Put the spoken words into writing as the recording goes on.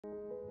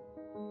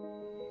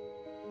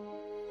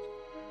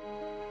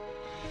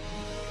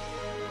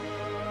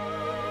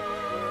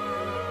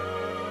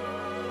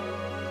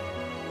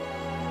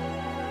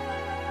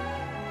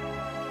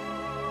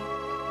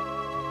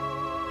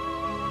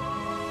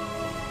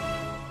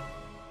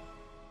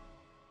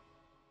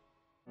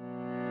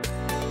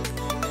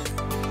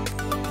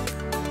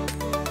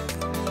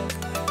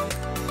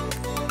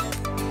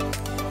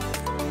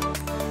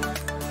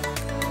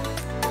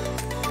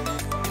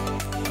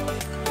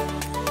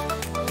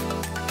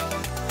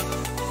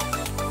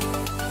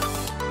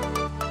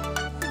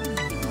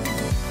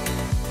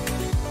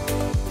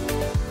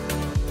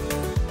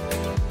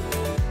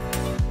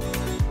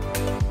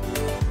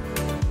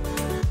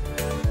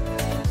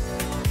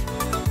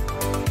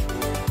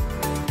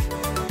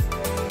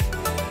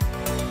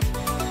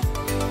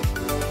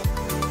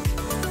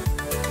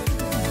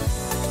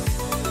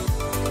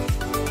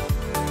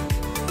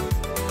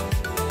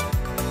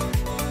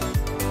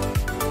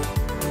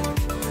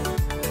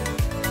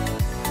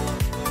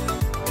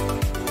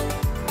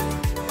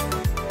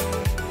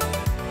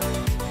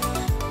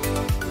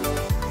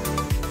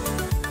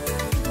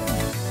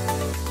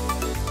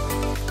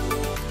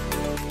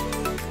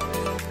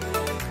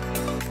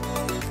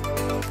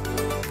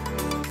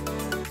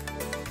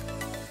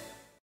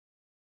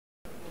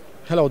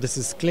Hello, this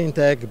is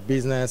CleanTech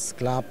Business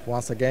Club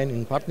once again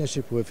in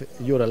partnership with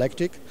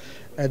Eurelectric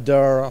at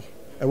their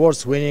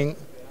awards-winning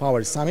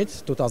Power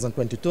Summit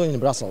 2022 in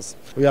Brussels.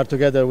 We are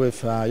together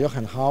with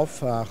Jochen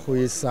Hauff, who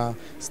is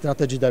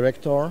Strategy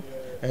Director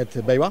at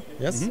BayWa,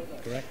 yes?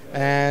 Correct.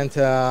 And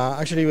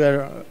actually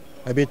we're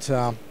a bit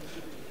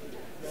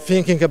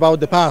thinking about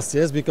the past,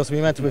 yes, because we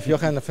met with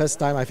Jochen the first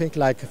time, I think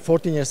like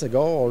 14 years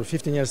ago or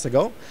 15 years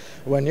ago,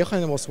 when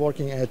Jochen was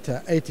working at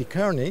AT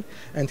Kearney,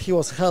 and he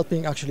was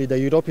helping actually the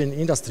European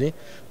industry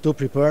to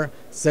prepare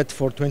set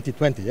for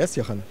 2020, yes,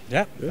 Jochen?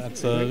 Yeah,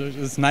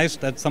 it's nice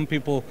that some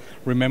people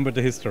remember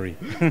the history.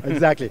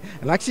 Exactly.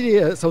 And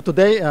actually, so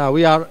today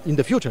we are in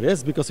the future,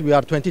 yes, because we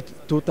are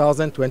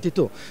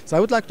 2022. So I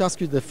would like to ask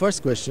you the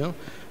first question,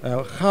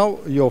 how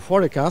your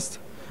forecast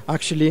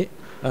actually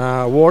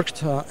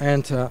worked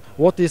and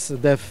what is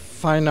the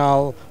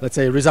final, let's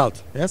say,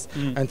 result, yes?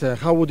 And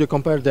how would you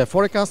compare the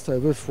forecast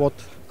with what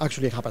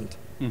actually happened?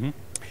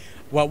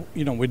 Well,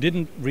 you know, we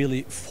didn't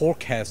really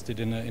forecast it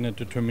in a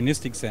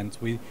deterministic sense.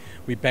 We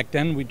back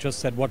then we just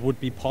said what would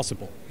be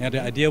possible. Yeah,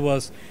 the idea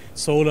was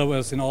solar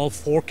was in all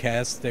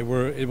forecasts it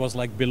was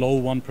like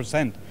below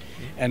 1%,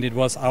 and it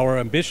was our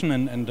ambition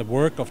and the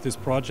work of this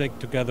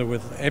project together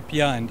with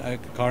EPIA and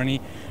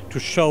Kearney to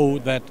show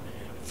that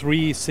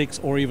 3, 6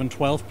 or even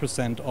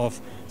 12%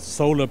 of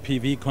solar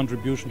PV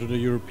contribution to the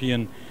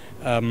European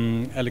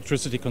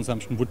electricity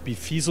consumption would be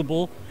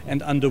feasible,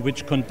 and under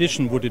which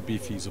condition would it be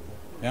feasible.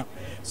 Yeah.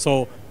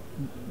 So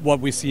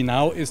what we see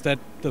now is that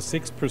the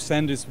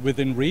 6% is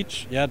within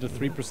reach. Yeah, the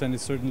 3%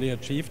 is certainly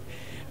achieved,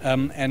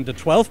 and the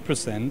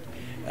 12%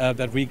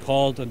 that we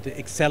called the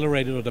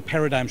accelerated or the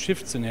paradigm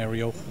shift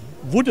scenario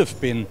would have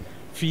been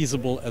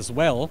feasible as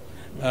well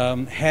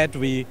had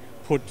we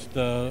put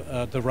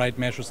the right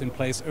measures in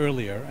place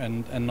earlier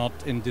and not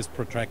in this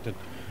protracted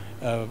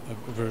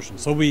version.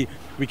 So we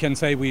can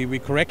say we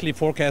correctly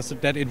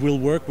forecasted that it will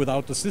work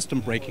without the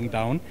system breaking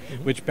down,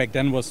 which back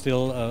then was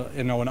still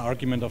an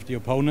argument of the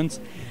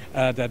opponents,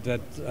 that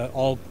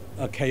all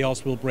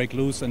chaos will break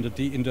loose and the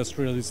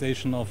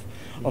deindustrialization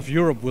of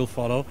Europe will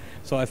follow.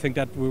 So I think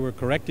that we were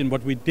correct. In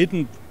what we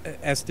didn't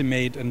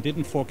estimate and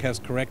didn't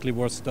forecast correctly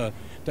was the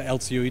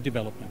LCOE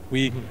development.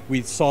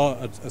 We saw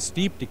a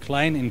steep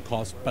decline in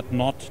cost, but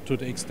not to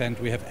the extent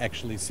we have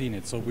actually seen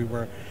it. So we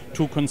were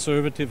too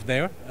conservative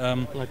there.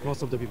 Like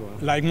most of the people.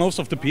 Like most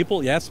of the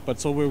people, yes, but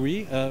so were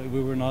we.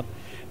 We were not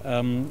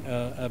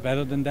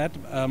better than that.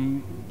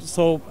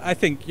 So I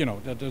think, you know,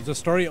 the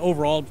story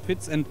overall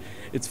fits, and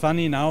it's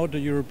funny now the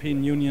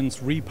European Union's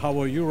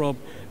Repower Europe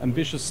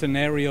ambitious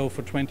scenario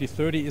for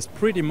 2030 is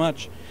pretty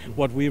much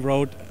what we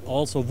wrote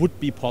also would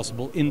be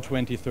possible in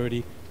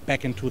 2030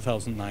 back in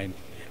 2009.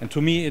 And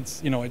to me,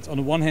 it's, you know, it's on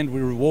the one hand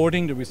we're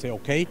rewarding that we say,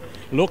 okay,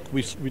 look,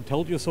 we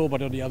told you so,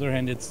 but on the other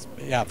hand, it's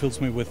fills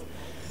me with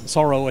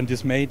sorrow and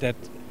dismay that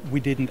we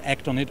didn't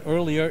act on it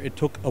earlier. It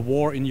took a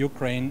war in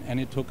Ukraine and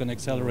it took an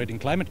accelerating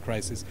climate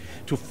crisis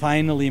to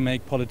finally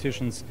make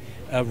politicians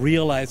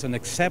realize and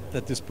accept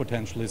that this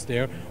potential is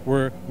there,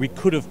 where we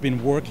could have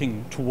been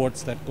working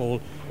towards that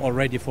goal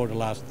already for the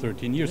last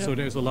 13 years. Yeah. So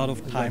there's a lot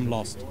of time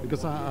lost.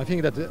 Because I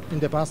think that in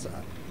the past,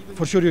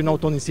 for sure you know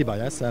Tony Seba,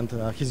 yes, and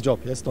his job,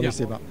 yes, Tony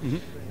Seba.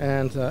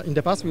 And in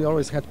the past we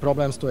always had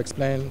problems to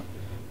explain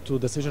to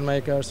decision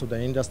makers, to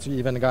the industry,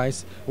 even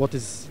guys, what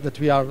is that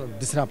we are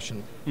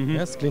disruption,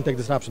 yes, clean tech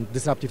disruption,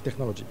 disruptive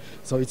technology.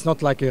 So it's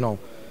not like, you know,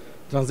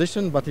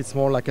 transition, but it's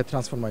more like a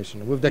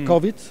transformation. With the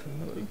COVID,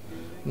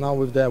 now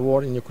with the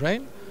war in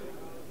Ukraine,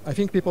 I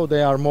think people,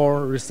 they are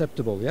more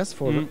receptive, yes,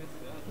 for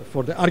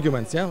the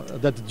arguments, yeah,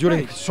 that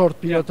during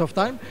short period of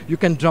time, you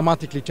can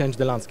dramatically change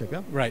the landscape,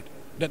 yeah? Right.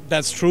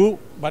 That's true,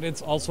 but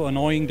it's also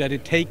annoying that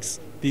it takes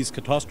these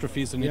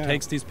catastrophes and it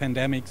takes these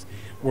pandemics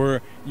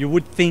where you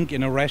would think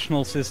in a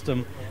rational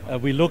system,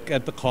 we look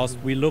at the cost,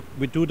 we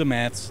do the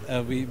maths,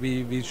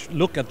 we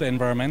look at the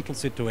environmental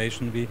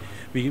situation,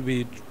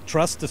 we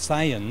trust the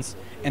science,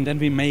 and then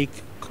we make,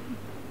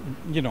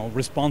 you know,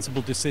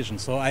 responsible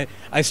decisions. So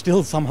I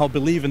still somehow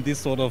believe in this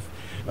sort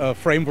of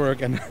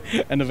framework and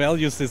a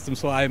value system,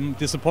 so I'm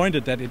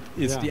disappointed that it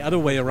is the other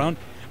way around.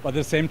 But at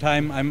the same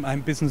time, I'm a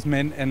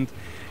businessman and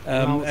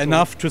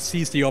enough to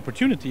seize the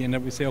opportunity, and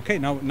that we say, okay,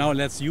 now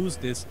let's use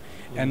this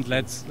and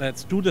let's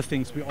do the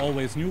things we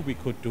always knew we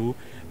could do.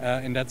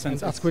 In that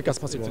sense, as quick as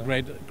possible.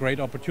 It's a great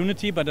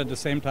opportunity, but at the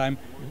same time,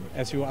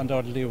 as you're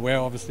undoubtedly aware,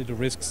 obviously the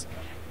risks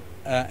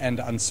and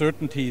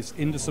uncertainties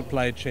in the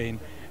supply chain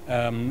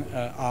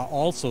are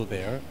also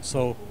there.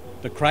 So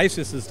the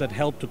crises that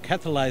help to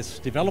catalyze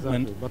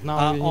development but now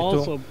are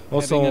also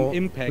having an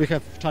impact. We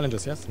have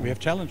challenges, yes? We have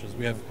challenges.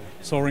 We have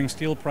soaring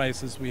steel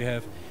prices. We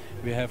have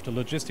the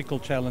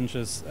logistical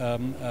challenges.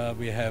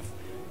 We have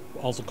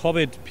also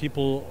COVID,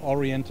 people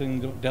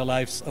orienting their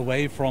lives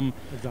away from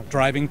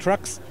driving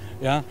trucks.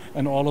 Yeah,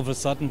 and all of a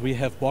sudden we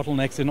have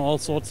bottlenecks in all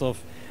sorts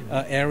of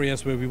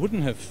areas where we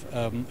wouldn't have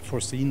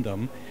foreseen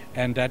them,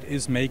 and that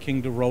is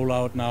making the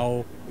rollout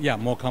now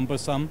more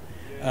cumbersome.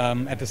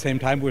 At the same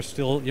time, we're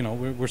still, you know,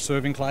 we're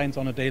serving clients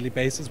on a daily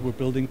basis. We're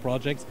building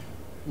projects.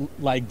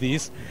 like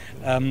these,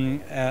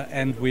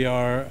 and we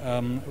are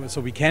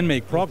so we can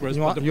make progress.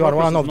 You are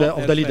one of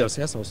the leaders,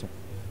 yes, also.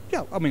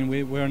 Yeah, I mean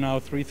we're now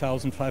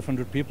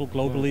 3,500 people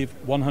globally,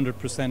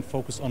 100%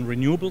 focused on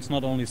renewables,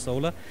 not only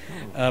solar,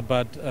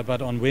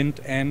 but on wind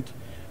and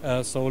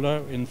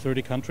solar in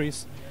 30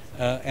 countries.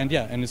 And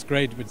it's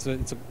great. It's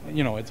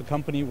a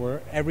company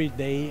where every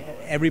day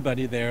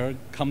everybody there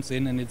comes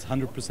in and it's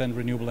 100%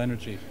 renewable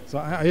energy. So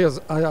I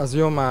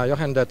assume,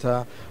 Jochen,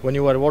 that when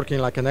you were working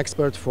like an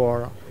expert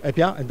for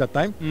EPIA at that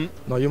time,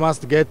 no, you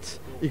must get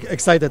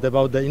excited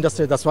about the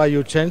industry. That's why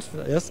you changed,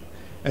 yes,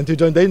 and you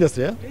joined the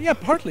industry. Yeah? Yeah,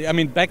 partly. I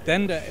mean, back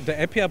then the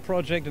EPIA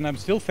project, and I'm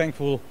still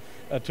thankful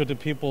to the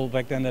people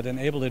back then that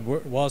enabled it,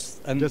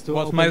 was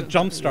my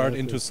jump start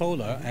into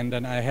solar. And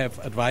then I have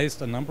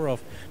advised a number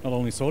of not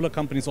only solar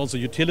companies, also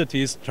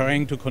utilities,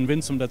 trying to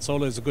convince them that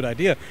solar is a good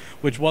idea,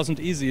 which wasn't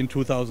easy in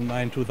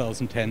 2009,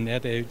 2010. Yeah,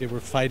 they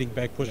were fighting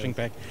back, pushing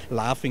back,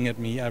 laughing at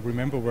me. I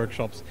remember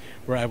workshops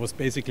where I was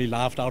basically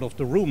laughed out of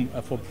the room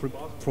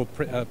for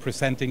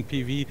presenting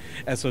PV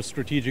as a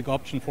strategic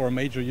option for a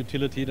major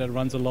utility that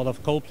runs a lot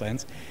of coal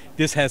plants.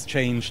 This has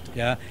changed.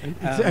 Yeah,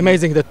 it's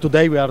amazing that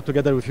today we are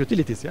together with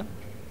utilities. Yeah.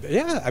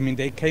 Yeah, I mean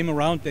they came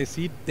around. They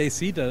see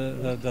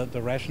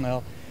the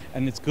rationale,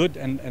 and it's good.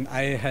 And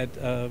I had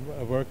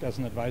worked as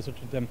an advisor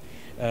to them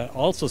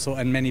also. So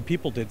and many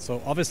people did.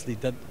 So obviously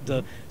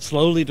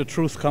slowly the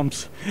truth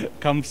comes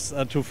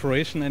to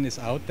fruition and is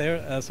out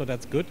there. So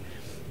that's good.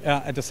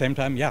 At the same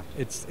time, yeah,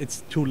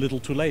 it's too little,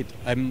 too late.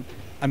 I'm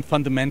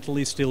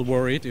fundamentally still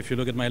worried. If you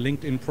look at my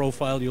LinkedIn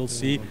profile, you'll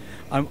see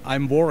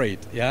I'm worried.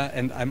 Yeah,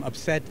 and I'm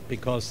upset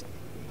because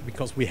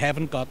we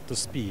haven't got the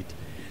speed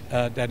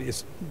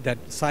that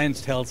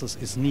science tells us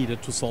is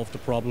needed to solve the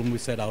problem we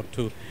set out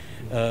to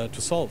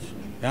solve.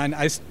 And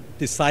I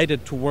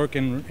decided to work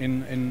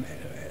in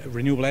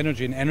renewable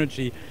energy and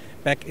energy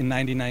back in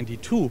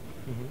 1992.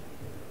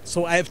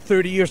 So I have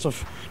 30 years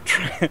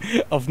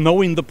of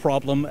knowing the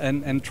problem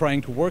and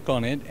trying to work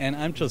on it, and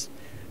I'm just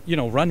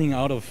running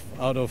out of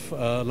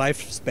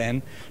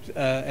lifespan,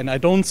 and I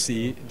don't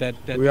see that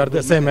we are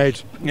the same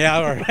age.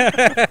 Yeah.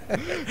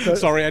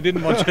 Sorry, I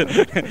didn't want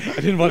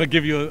to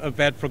give you a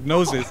bad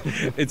prognosis.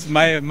 It's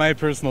my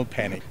personal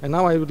panic. And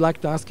now I would like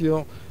to ask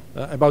you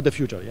about the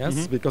future.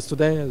 Yes, because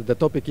today the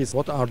topic is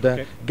what are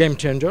the game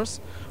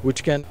changers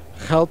which can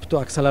help to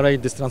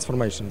accelerate this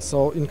transformation.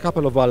 So in a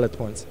couple of bullet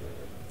points.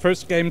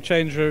 First game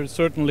changer,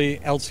 certainly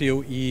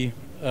LCOE.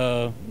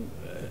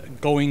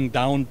 Going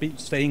down,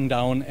 staying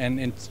down, and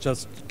it's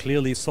just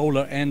clearly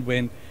solar and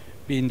wind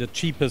being the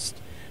cheapest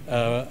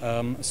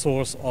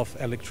source of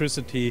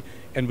electricity,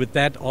 and with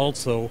that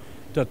also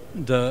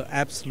the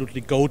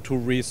absolutely go-to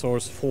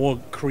resource for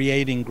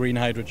creating green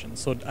hydrogen.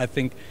 So I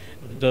think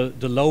the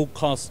low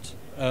cost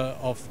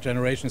of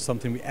generation is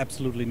something we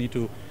absolutely need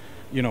to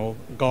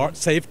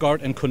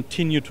safeguard and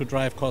continue to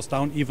drive costs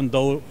down, even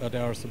though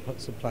there are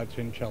supply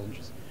chain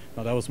challenges.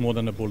 No, that was more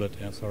than a bullet,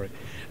 yeah, sorry.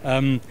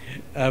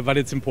 But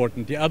it's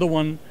important. The other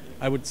one,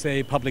 I would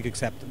say public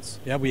acceptance.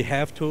 Yeah, we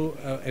have to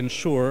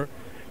ensure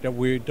that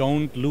we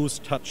don't lose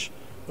touch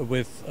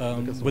with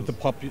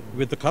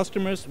the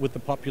customers, with the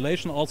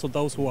population, also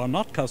those who are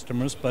not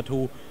customers, but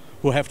who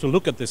have to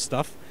look at this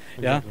stuff.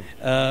 Exactly.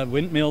 Yeah,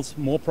 windmills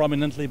more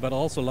prominently, but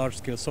also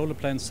large-scale solar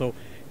plants. So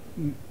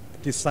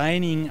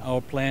designing our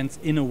plants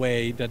in a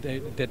way that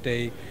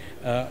they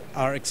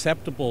are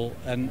acceptable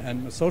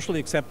and socially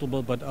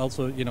acceptable, but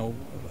also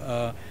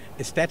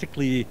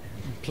aesthetically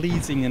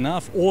pleasing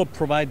enough, or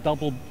provide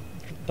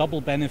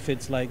double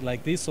benefits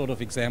like these sort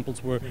of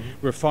examples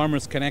where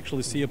farmers can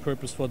actually see a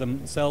purpose for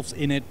themselves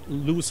in it,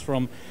 lose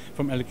from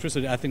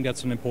electricity. I think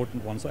that's an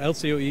important one. So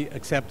LCOE,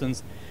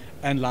 acceptance,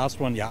 and last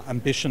one, yeah,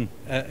 ambition.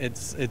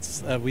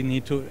 We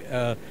need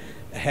to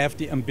have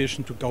the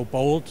ambition to go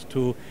bold,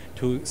 to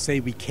say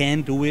we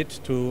can do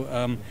it, to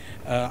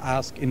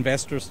ask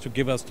investors to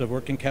give us the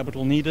working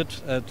capital needed,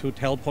 to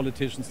tell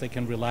politicians they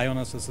can rely on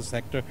us as a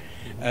sector,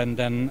 and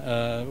then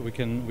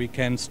we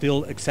can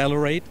still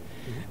accelerate.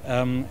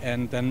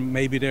 And then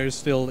maybe there is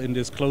still, in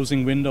this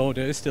closing window,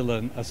 there is still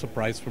a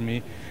surprise for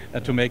me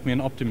to make me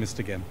an optimist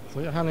again.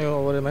 So Jochen,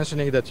 you were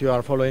mentioning that you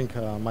are following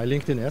my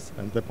LinkedIn, yes,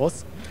 and the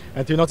posts,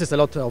 and you notice a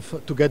lot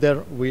of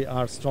 "Together we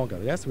are stronger,"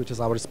 yes, which is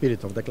our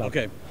spirit of the club.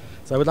 Okay.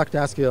 So I would like to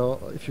ask you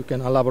if you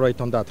can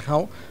elaborate on that,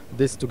 how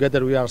this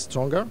 "Together we are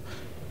stronger"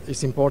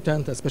 is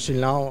important, especially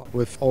now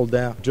with all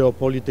the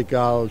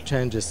geopolitical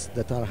changes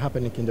that are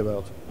happening in the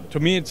world. To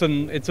me, it's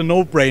a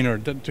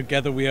no-brainer.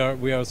 Together we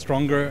are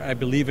stronger. I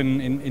believe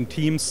in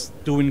teams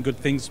doing good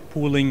things,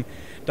 pooling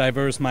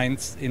diverse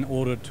minds in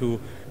order to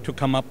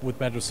come up with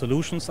better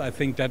solutions. I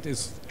think that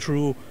is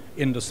true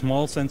in the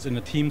small sense, in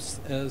a team's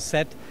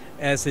set,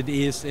 as it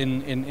is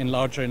in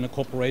larger, in a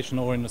corporation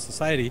or in a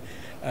society.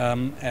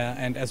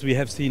 And as we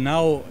have seen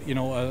now,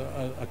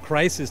 a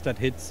crisis that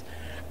hits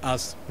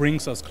us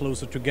brings us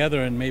closer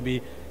together and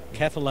maybe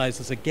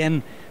catalyzes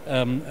again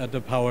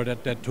the power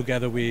that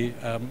together we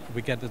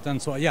get it done.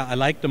 So yeah, I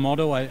like the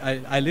motto.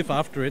 I live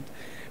after it,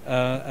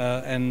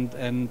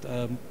 and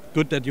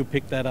good that you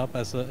picked that up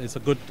as it's a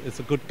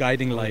good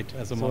guiding light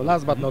as a model. So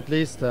last but not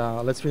least,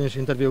 let's finish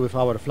interview with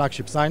our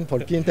flagship sign for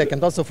CleanTech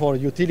and also for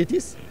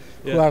utilities,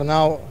 who are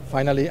now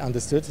finally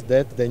understood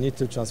that they need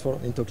to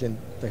transform into clean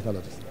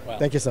technologies. Wow.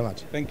 Thank you so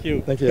much. Thank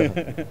you. Thank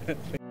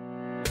you.